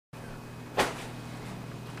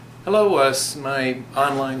Hello, my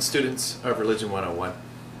online students of Religion 101.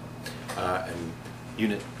 And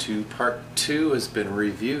Unit 2, Part 2 has been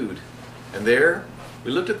reviewed. And there,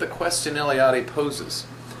 we looked at the question Eliade poses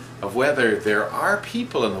of whether there are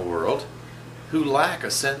people in the world who lack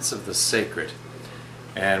a sense of the sacred.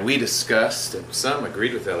 And we discussed, and some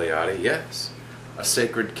agreed with Eliade, yes, a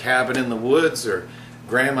sacred cabin in the woods or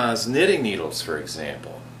grandma's knitting needles, for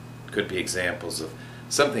example, could be examples of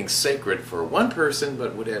something sacred for one person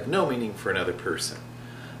but would have no meaning for another person.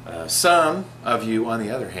 Some of you, on the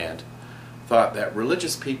other hand, thought that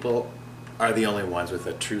religious people are the only ones with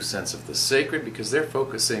a true sense of the sacred because they're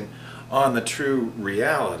focusing on the true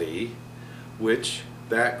reality, which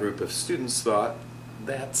that group of students thought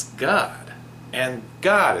that's God, and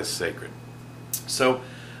God is sacred. So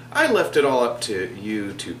I left it all up to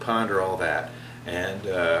you to ponder all that, and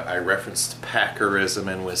I referenced Packerism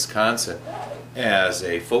in Wisconsin as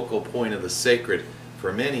a focal point of the sacred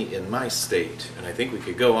for many in my state, and I think we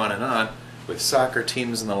could go on and on with soccer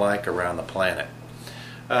teams and the like around the planet.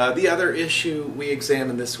 The other issue we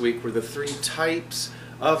examined this week were the three types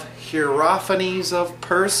of hierophanies of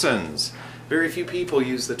persons. Very few people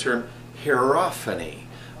use the term hierophany,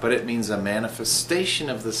 but it means a manifestation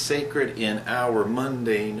of the sacred in our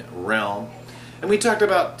mundane realm. And we talked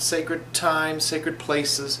about sacred times, sacred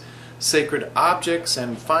places, sacred objects,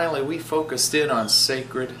 and finally we focused in on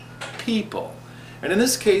sacred people. And in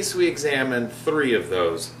this case we examined three of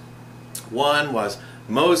those. One was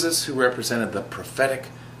Moses, who represented the prophetic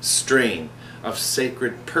strain of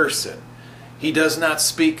sacred person. He does not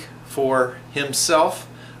speak for himself,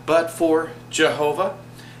 but for Jehovah.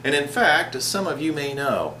 And in fact, as some of you may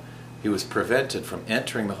know, he was prevented from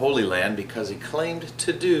entering the Holy Land because he claimed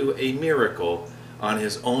to do a miracle on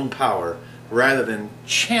his own power rather than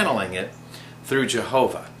channeling it through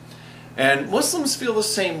Jehovah. And Muslims feel the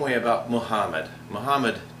same way about Muhammad.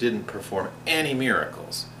 Muhammad didn't perform any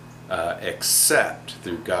miracles except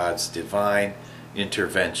through God's divine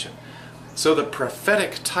intervention. So the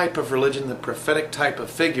prophetic type of religion, the prophetic type of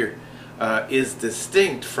figure, is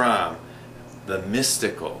distinct from the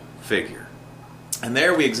mystical figure. And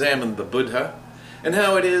there we examined the Buddha and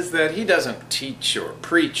how it is that he doesn't teach, or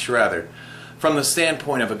preach rather, from the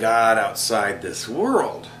standpoint of a God outside this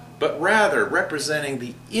world, but rather representing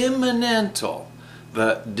the immanental,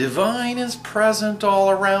 the divine is present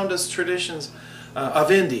all around us traditions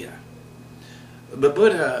of India. The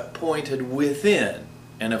Buddha pointed within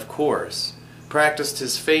and, of course, practiced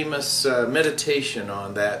his famous meditation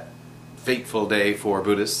on that fateful day for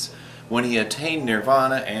Buddhists when he attained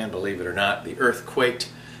nirvana, and, believe it or not, the earth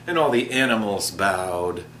quaked and all the animals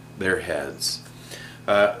bowed their heads.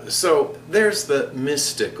 So there's the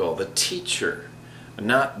mystical, the teacher,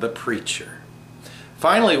 not the preacher.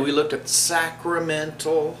 Finally, we looked at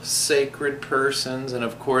sacramental, sacred persons, and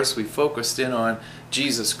of course we focused in on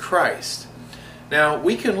Jesus Christ. Now,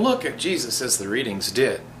 we can look at Jesus as the readings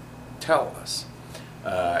did tell us,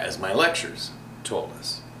 as my lectures told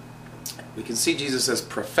us. We can see Jesus as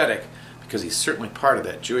prophetic because he's certainly part of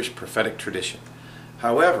that Jewish prophetic tradition.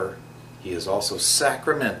 However, he is also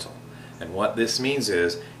sacramental. And what this means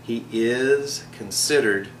is he is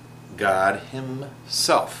considered God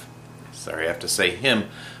himself. Sorry, I have to say him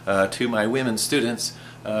to my women students.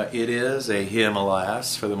 It is a him,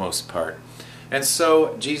 alas, for the most part. And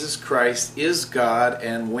so Jesus Christ is God,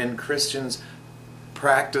 and when Christians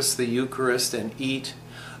practice the Eucharist and eat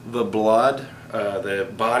the blood, the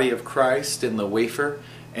body of Christ in the wafer,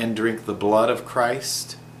 and drink the blood of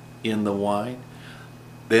Christ in the wine,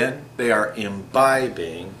 then they are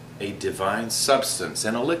imbibing a divine substance,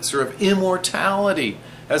 an elixir of immortality,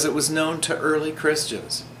 as it was known to early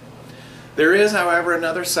Christians. There is, however,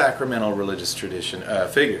 another sacramental religious tradition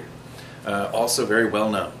figure, also very well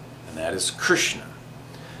known, and that is Krishna.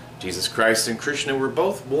 Jesus Christ and Krishna were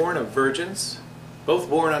both born of virgins, both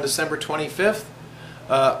born on December 25th.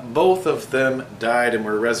 Both of them died and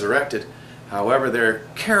were resurrected. However, their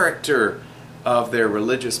character of their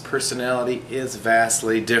religious personality is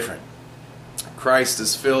vastly different. Christ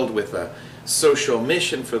is filled with a social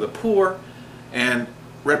mission for the poor and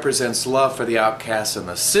represents love for the outcast and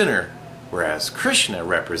the sinner, whereas Krishna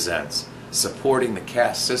represents supporting the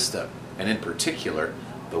caste system, and in particular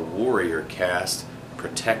the warrior caste,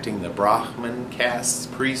 protecting the Brahmin caste's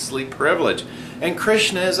priestly privilege. And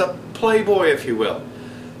Krishna is a playboy, if you will,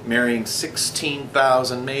 marrying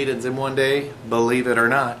 16,000 maidens in one day, believe it or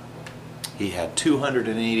not. He had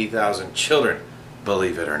 280,000 children,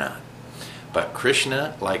 believe it or not. But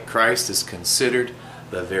Krishna, like Christ, is considered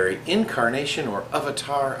the very incarnation or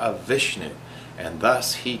avatar of Vishnu, and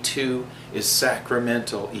thus he too is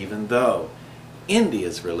sacramental, even though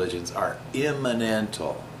India's religions are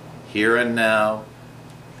immanental, here and now,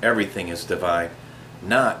 everything is divine,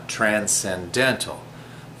 not transcendental.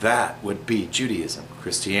 That would be Judaism,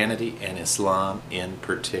 Christianity, and Islam in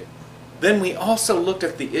particular. Then we also looked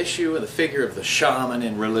at the issue of the figure of the shaman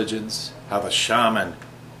in religions, how the shaman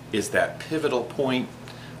is that pivotal point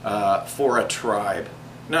for a tribe.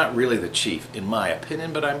 Not really the chief, in my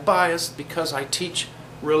opinion, but I'm biased because I teach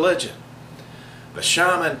religion. The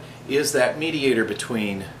shaman is that mediator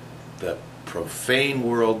between the profane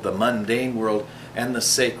world, the mundane world, and the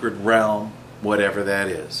sacred realm, whatever that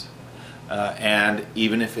is. And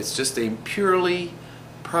even if it's just a purely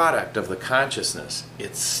product of the consciousness,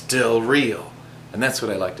 it's still real. And that's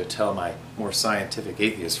what I like to tell my more scientific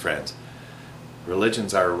atheist friends.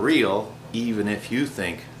 Religions are real even if you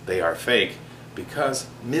think they are fake, because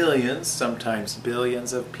millions, sometimes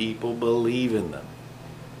billions of people believe in them.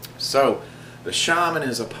 So the shaman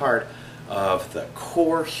is a part of the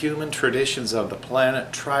core human traditions of the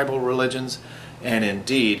planet, tribal religions, and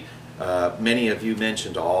indeed many of you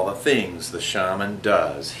mentioned all the things the shaman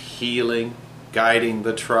does: healing, guiding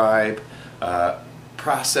the tribe,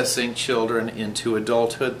 processing children into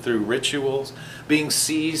adulthood through rituals, being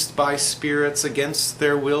seized by spirits against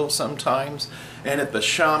their will sometimes. And at the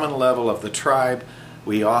shaman level of the tribe,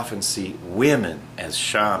 we often see women as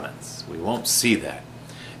shamans. We won't see that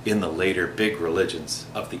in the later big religions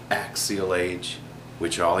of the axial age,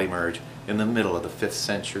 which all emerge in the middle of the 5th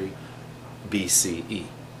century BCE.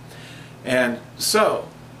 And so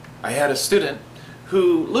I had a student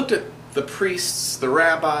who looked at the priests, the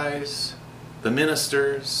rabbis, the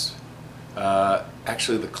ministers,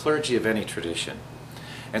 actually the clergy of any tradition,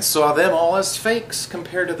 and saw them all as fakes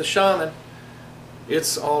compared to the shaman.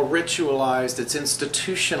 It's all ritualized, it's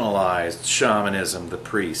institutionalized shamanism, the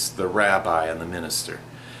priest, the rabbi, and the minister.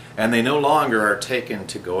 And they no longer are taken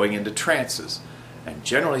to going into trances. And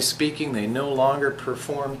generally speaking, they no longer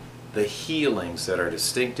perform the healings that are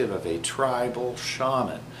distinctive of a tribal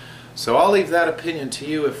shaman. So I'll leave that opinion to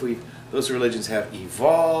you if those religions have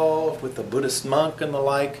evolved with the Buddhist monk and the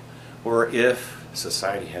like, or if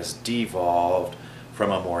society has devolved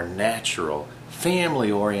from a more natural,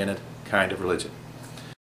 family-oriented kind of religion.